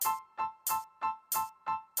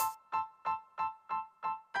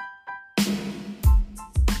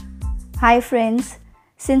Hi friends,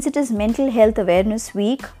 since it is Mental Health Awareness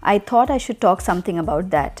Week, I thought I should talk something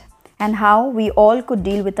about that and how we all could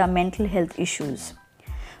deal with our mental health issues.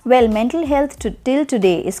 Well, mental health till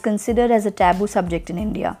today is considered as a taboo subject in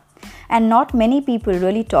India, and not many people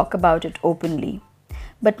really talk about it openly.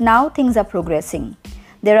 But now things are progressing.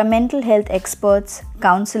 There are mental health experts,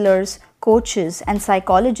 counselors, coaches, and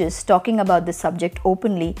psychologists talking about this subject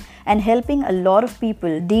openly and helping a lot of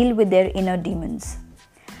people deal with their inner demons.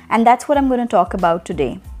 And that's what I'm going to talk about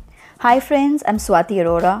today. Hi friends, I'm Swati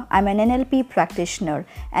Arora. I'm an NLP practitioner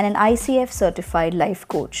and an ICF certified life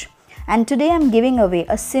coach. And today I'm giving away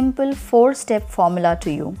a simple 4-step formula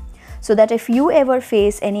to you so that if you ever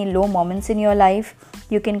face any low moments in your life,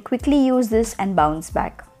 you can quickly use this and bounce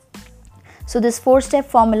back. So this 4-step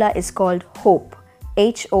formula is called HOPE,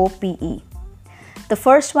 H-O-P-E. The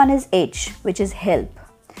first one is H, which is help.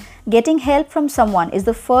 Getting help from someone is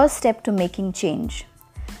the first step to making change.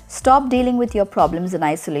 Stop dealing with your problems in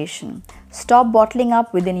isolation. Stop bottling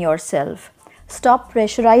up within yourself. Stop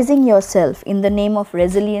pressurizing yourself in the name of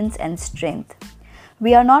resilience and strength.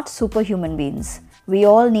 We are not superhuman beings. We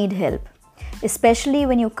all need help. Especially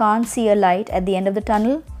when you can't see a light at the end of the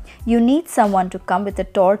tunnel, you need someone to come with a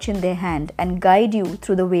torch in their hand and guide you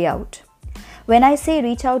through the way out. When I say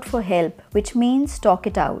reach out for help, which means talk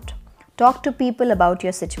it out. Talk to people about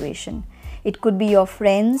your situation. It could be your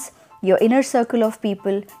friends, your inner circle of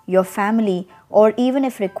people, your family, or even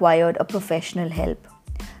if required, a professional help.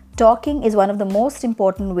 Talking is one of the most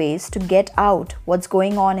important ways to get out what's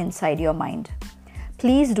going on inside your mind.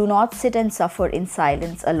 Please do not sit and suffer in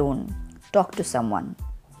silence alone. Talk to someone.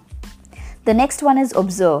 The next one is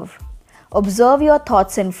observe. Observe your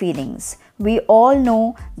thoughts and feelings. We all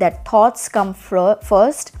know that thoughts come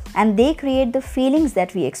first and they create the feelings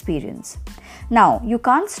that we experience. Now, you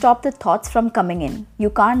can't stop the thoughts from coming in. You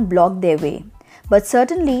can't block their way. But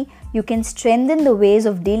certainly, you can strengthen the ways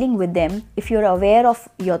of dealing with them if you're aware of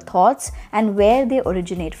your thoughts and where they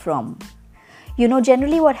originate from.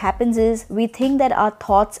 Generally what happens is we think that our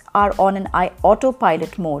thoughts are on an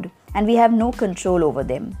autopilot mode and we have no control over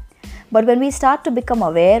them. But when we start to become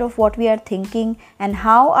aware of what we are thinking and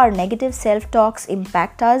how our negative self-talks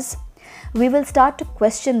impact us, we will start to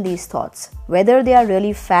question these thoughts, whether they are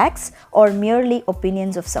really facts or merely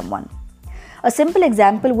opinions of someone. A simple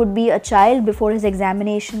example would be a child before his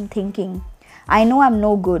examination thinking, I know I'm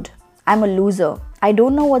no good, I'm a loser, I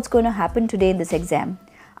don't know what's going to happen today in this exam,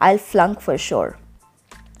 I'll flunk for sure.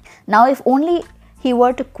 Now if only he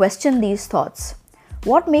were to question these thoughts,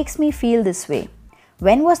 what makes me feel this way?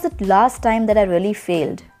 When was the last time that I really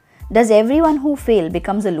failed? Does everyone who fails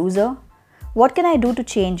becomes a loser? What can I do to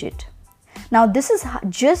change it? Now this is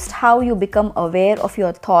just how you become aware of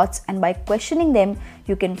your thoughts, and by questioning them,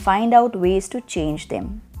 you can find out ways to change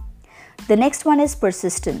them. The next one is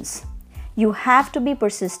persistence. You have to be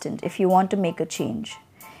persistent if you want to make a change.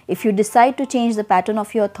 If you decide to change the pattern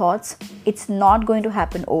of your thoughts, it's not going to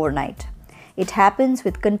happen overnight. It happens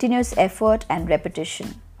with continuous effort and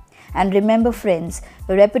repetition. And remember friends,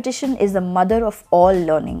 repetition is the mother of all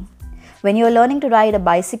learning. When you're learning to ride a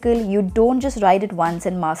bicycle, you don't just ride it once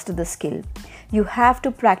and master the skill. You have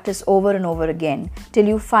to practice over and over again till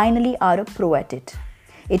you finally are a pro at it.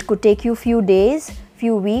 It could take you few days,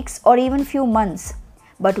 few weeks, or even few months.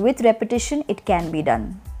 But with repetition, it can be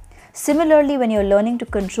done. Similarly, when you're learning to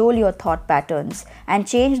control your thought patterns and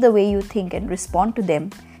change the way you think and respond to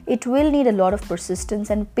them, it will need a lot of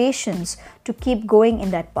persistence and patience to keep going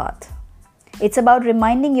in that path. It's about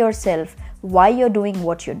reminding yourself why you're doing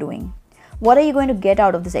what you're doing. What are you going to get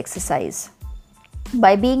out of this exercise?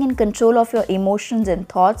 By being in control of your emotions and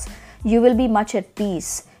thoughts, you will be much at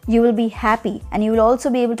peace, you will be happy, and you will also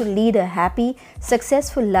be able to lead a happy,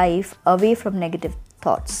 successful life away from negative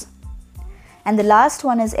thoughts. And the last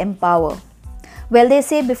one is empower. Well, they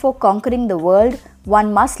say before conquering the world,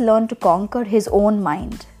 one must learn to conquer his own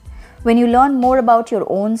mind. When you learn more about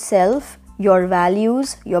your own self, your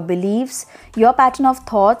values, your beliefs, your pattern of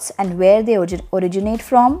thoughts and where they originate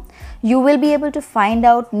from, you will be able to find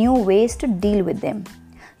out new ways to deal with them.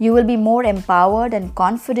 You will be more empowered and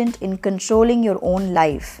confident in controlling your own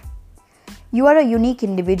life. You are a unique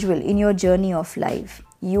individual in your journey of life.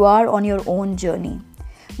 You are on your own journey.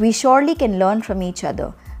 We surely can learn from each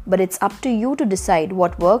other, but it's up to you to decide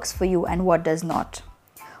what works for you and what does not.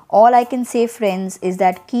 All I can say, friends, is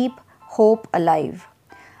that keep hope alive.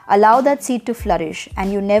 Allow that seed to flourish,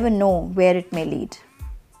 and you never know where it may lead.